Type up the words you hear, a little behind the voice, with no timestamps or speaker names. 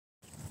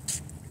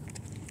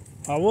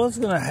I was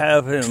gonna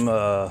have him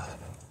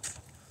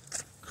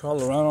crawl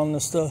around on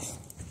this stuff.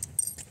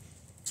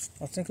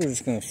 I think we're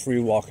just gonna free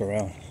walk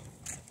around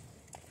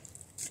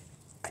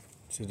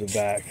to the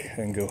back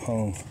and go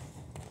home.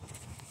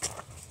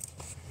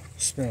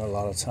 Spent a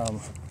lot of time.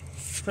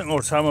 Spent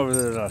more time over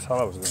there than I thought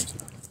I was going to.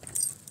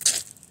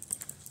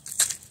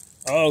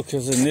 Oh,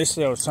 because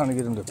initially I was trying to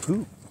get him to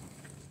poop.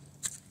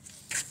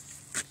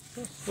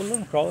 Well, let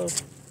him crawl over.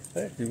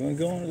 Hey, you want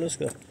to go on it? Let's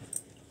go.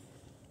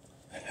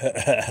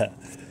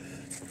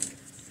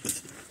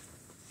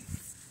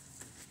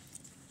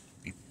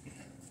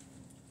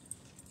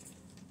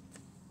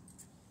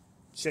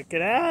 Check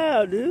it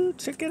out, dude.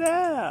 Check it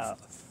out.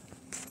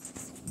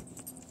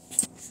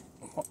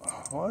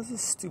 Why is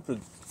this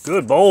stupid?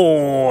 Good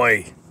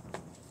boy.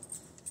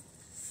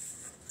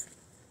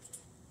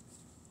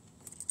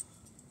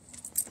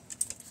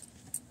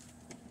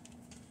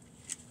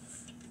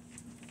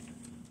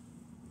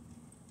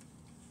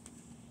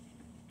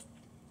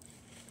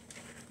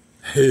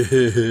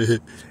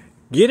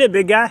 Get it,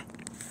 big guy.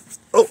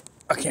 Oh,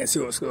 I can't see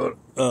what's going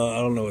on.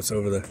 I don't know what's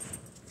over there.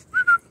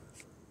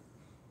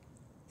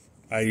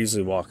 I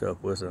usually walk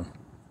up with him.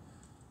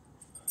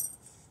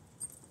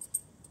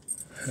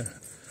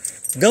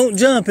 Don't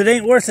jump, it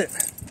ain't worth it.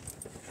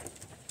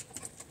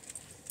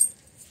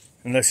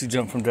 Unless you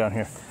jump from down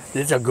here.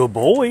 These are good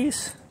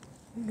boys.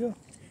 There you go.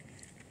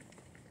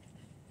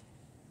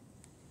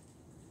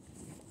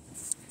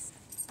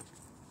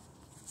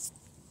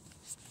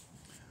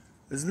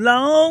 As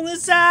long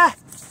as I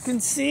can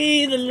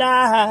see the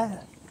light.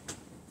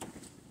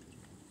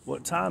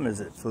 What time is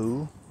it,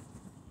 fool?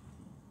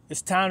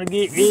 It's time to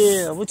get,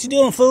 yeah. What you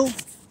doing, fool?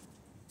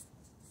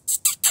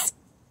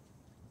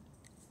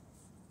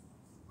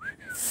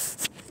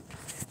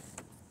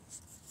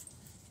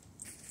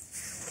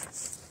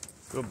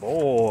 Good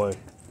boy.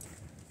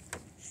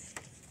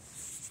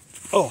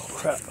 Oh,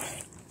 crap.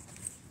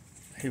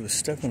 He was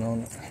stepping on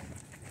it.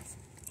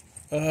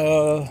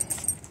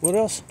 What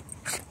else?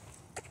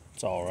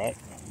 It's all right.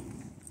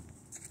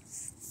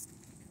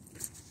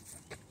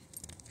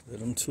 Let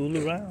him tool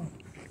around.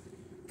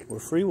 We're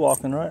free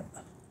walking, right?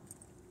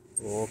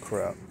 Oh,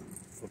 crap.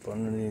 Up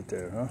underneath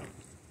there, huh?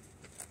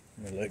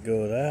 Let me let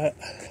go of that.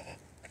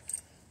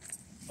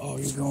 Oh,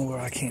 you're going where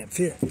I can't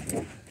fit.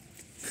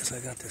 Because I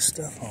got this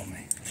stuff on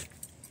me.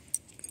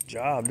 Good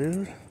job,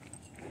 dude.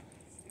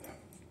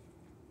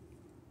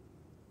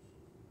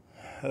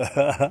 That's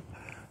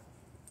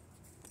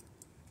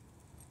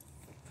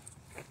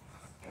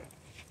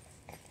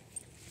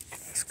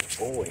a good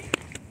boy.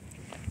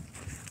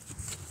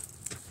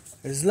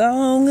 As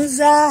long as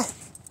I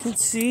can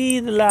see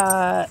the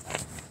light.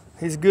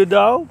 He's a good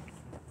dog.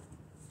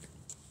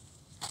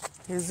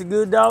 He's a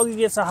good dog. He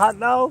gets a hot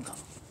dog.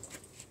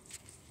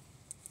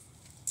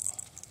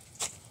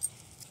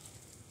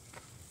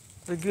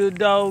 The good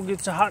dog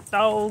gets a hot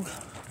dog.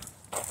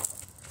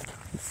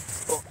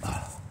 Oh.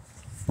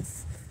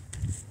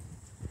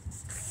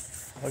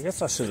 I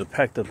guess I should have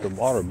packed up the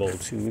water bowl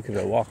too. We could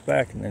have walked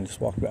back and then just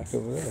walked back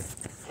over there.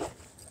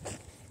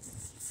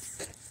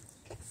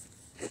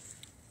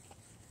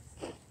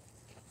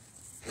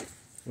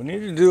 We need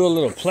to do a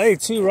little play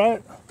too,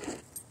 right?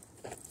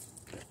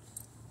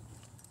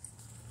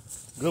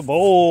 Good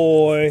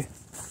boy.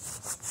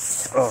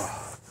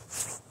 Oh.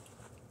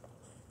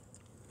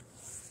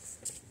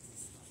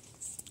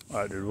 All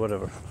right, dude,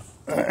 whatever.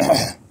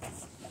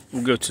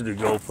 We'll go to the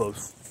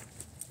goalpost.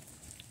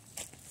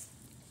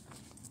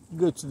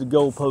 Go to the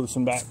goalpost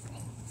and back.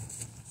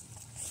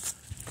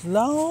 As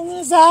long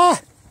as I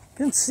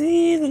can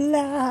see the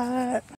light.